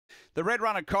The red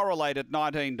runner Correlate at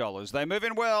 $19. They move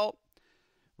in well.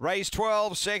 Race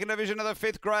 12, second division of the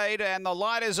fifth grade, and the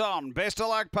light is on. Best of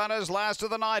luck, punters. Last of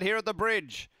the night here at the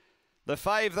bridge. The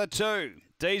fave, the 2.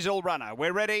 Diesel Runner.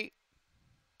 We're ready.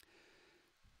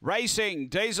 Racing,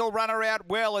 Diesel Runner out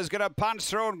well, is going to punch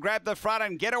through and grab the front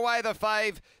and get away the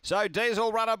fave. So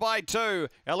Diesel Runner by 2.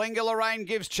 Alinga Lorraine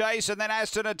gives chase, and then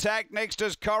Aston Attack. Next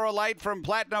is Correlate from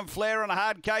Platinum Flare and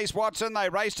Hard Case Watson. They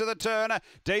race to the turn.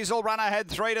 Diesel Runner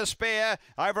had 3 to spare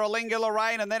over Alinga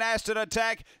Lorraine and then Aston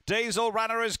Attack. Diesel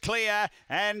Runner is clear,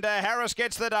 and Harris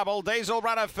gets the double. Diesel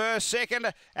Runner first,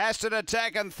 second Aston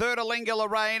Attack, and third Alinga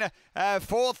Lorraine.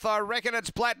 Fourth, I reckon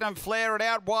it's Platinum Flare, and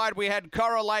out wide we had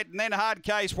Correlate and then Hard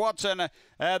Case Watson.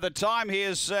 The time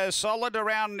here is solid,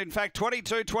 around, in fact,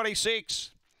 22.26.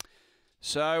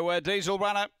 So Diesel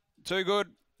Runner, too good.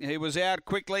 He was out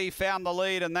quickly, found the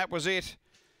lead, and that was it.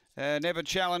 Never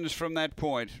challenged from that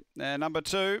point. Number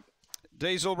 2,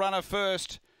 Diesel Runner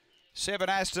first. 7,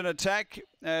 Aston Attack.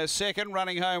 Second,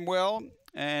 running home well.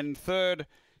 And third,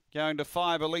 going to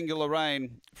 5, Alinga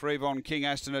Lorraine for Yvonne King.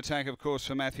 Aston Attack, of course,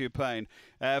 for Matthew Payne.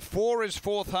 4 is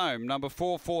fourth home. Number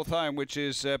 4, fourth home, which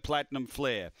is Platinum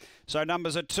Flare. So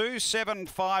numbers are 2, 7,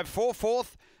 5, 4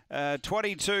 fourth,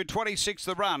 22, 26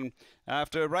 the run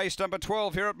after race number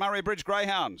 12 here at Murray-Bridge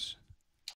Greyhounds.